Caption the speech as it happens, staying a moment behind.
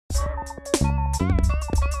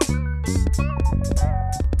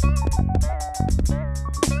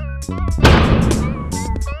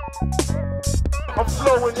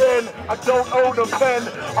going in. I don't own a pen.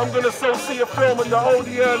 I'm gonna so see a film in the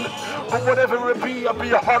Odeon. But whatever it be, I'll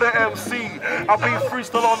be a harder MC. I'll be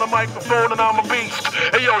freestyle on the microphone and I'm a beast.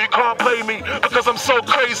 Hey yo, you can't play me because I'm so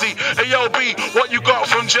crazy. Hey yo, B, what you got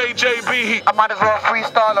from JJB? I might as well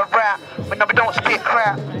freestyle a rap, but no, we don't spit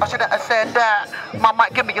crap. I should have said that. Mom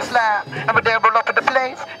might give me a slap. And we're there roll up at the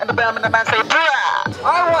place, and the Birmingham man say, brah!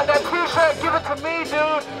 I want that t-shirt, give it to me,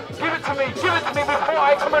 dude. Give it to me before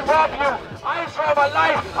I come and rob you. I swear my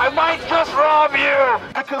life, I might just rob you.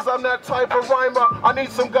 Because I'm that type of rhymer, I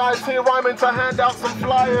need some guys here rhyming to hand out some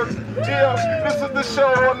flyers. Yeah, this is the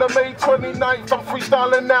show on the May 29th. I'm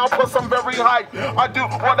freestyling now, plus I'm very hype. I do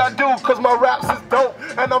what I do, cause my raps is dope.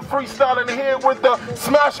 And I'm freestyling here with the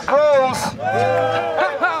Smash Bros.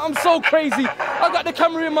 I'm so crazy. I got the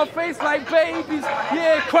camera in my face like babies.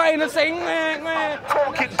 Yeah, crying and saying, meh, meh.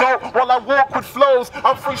 Talk it dope while I walk with flows.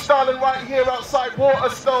 I'm freestyling right here outside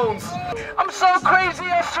Waterstones. I'm so crazy,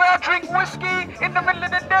 I swear I drink whiskey in the middle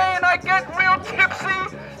of the day and I get real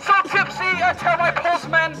tipsy. So tipsy, I tell my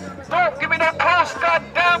postman, don't give me no post,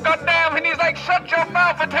 goddamn. And he's like, shut your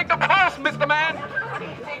mouth and take the post, Mr. Man.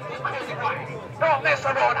 Don't mess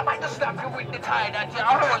around, I might just slap you with the tie that you're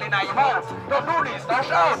rolling in your mouth. Don't do this, don't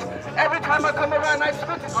shout. Every time I come around, I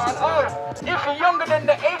spit it all out. If you're younger than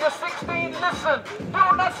the age of 16, listen.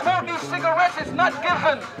 Do not smoke these cigarettes, it's not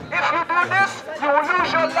given. If you do this, you will lose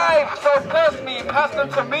your life. So pass them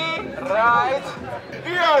to me, right?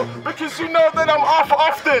 Yo, because you know that I'm off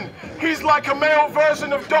often. He's like a male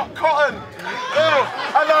version of Doc Cotton. Oh,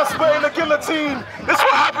 and I'm spitting the guillotine. This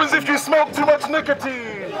what happens if you smoke too much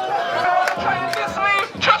nicotine. Trying this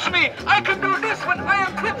way? Trust me, I can do this when I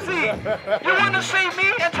am tipsy. You want to save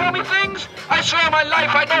me and tell me things? I swear my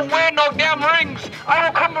life, I don't wear no damn rings. I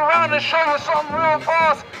will come around and show you something real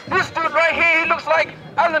fast. This dude right here, he looks like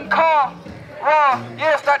Alan Carr. Raw,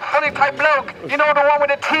 yes, that funny type bloke. You know, the one with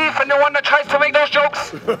the teeth and the one that tries to make those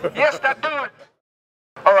jokes? Yes, that dude.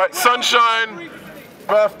 All right, sunshine,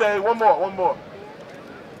 birthday, one more.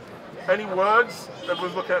 Any words?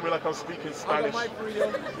 Everyone's looking at me like I'm speaking Spanish.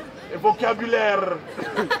 A vocabulary.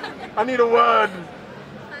 I need a word.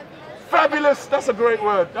 Fabulous, that's a great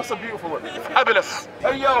word. That's a beautiful word. Fabulous.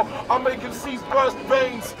 Hey yo, I'm making C's burst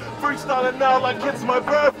veins. Freestyling now like it's my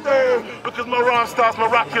birthday. Because my rhyme star's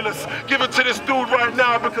miraculous. Give it to this dude right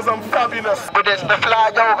now because I'm fabulous. But it's the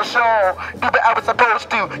FLYOVER Show. Do what I was supposed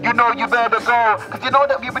to. You know you better go. Cause you know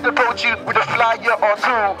that we would approach you with a flyer or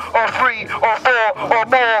two, or three, or four, or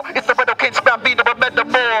more. It's the Soweto Kinch, Bambino and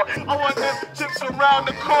Metamore. I want them chips around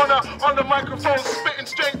the corner. On the microphone, spitting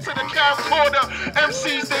straight to the camcorder.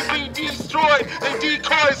 MCs, they be destroyed, they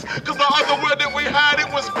decoys, cause the other word that we had, it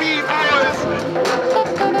was B-boys.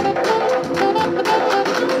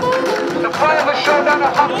 The FLYOVER Show down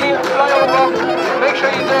at Hockey and Flyover. Make sure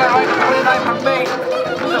you're there, right? 29th of May.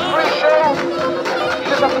 It's a free show. You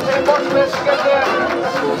just have to pay bus fare to get there.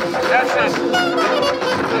 That's it.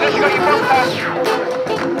 Unless you got your bus pass.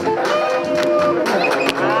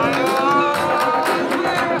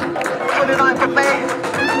 29th of May,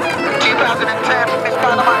 2010. It's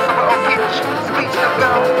Bambino and Metamore. Speech to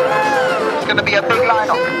go. It's gonna be a big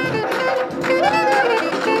lineup.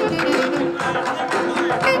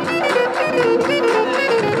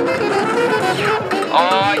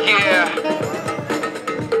 Oh yeah.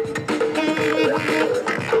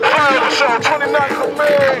 FLYOVER Show, 29th of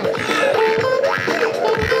May.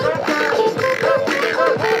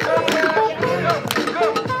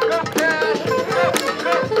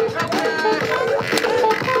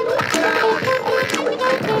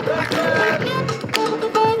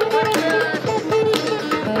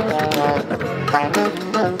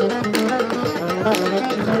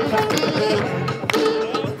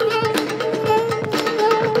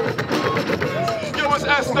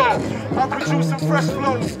 I'm producing fresh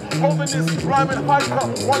flows, holding this rhyming hyper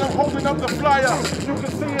while I'm holding up the flyer. You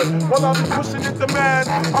can see it while I'm pushing it, the man.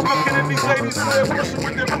 I'm looking at these ladies who are pushing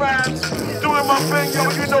with their brands. Doing my thing,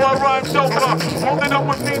 yo, you know I rhyme doper. Holding up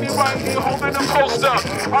with Nini right here, holding a poster.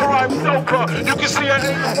 I rhyme doper. You can see I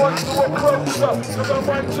ain't the one to a closer, cause I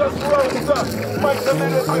might just roaster. Mike's a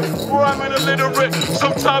little bit, rhyming illiterate.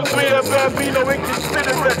 Sometimes me and Bambino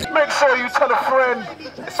inconsiderate. Make sure you tell a friend,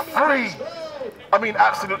 it's free. I mean,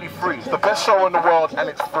 absolutely free. It's the best show in the world, and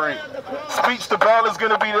it's free. Speech to Bell is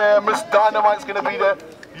going to be there. Miss Dynamite's going to be there.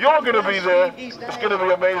 You're going to be there. It's going to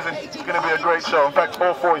be amazing. It's going to be a great show. In fact,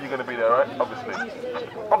 all four of you are going to be there, right?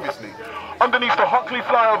 Obviously. Underneath the Hockley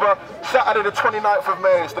Flyover, Saturday the 29th of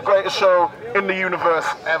May. It's the greatest show in the universe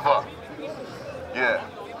ever. Yeah,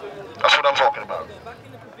 that's what I'm talking about.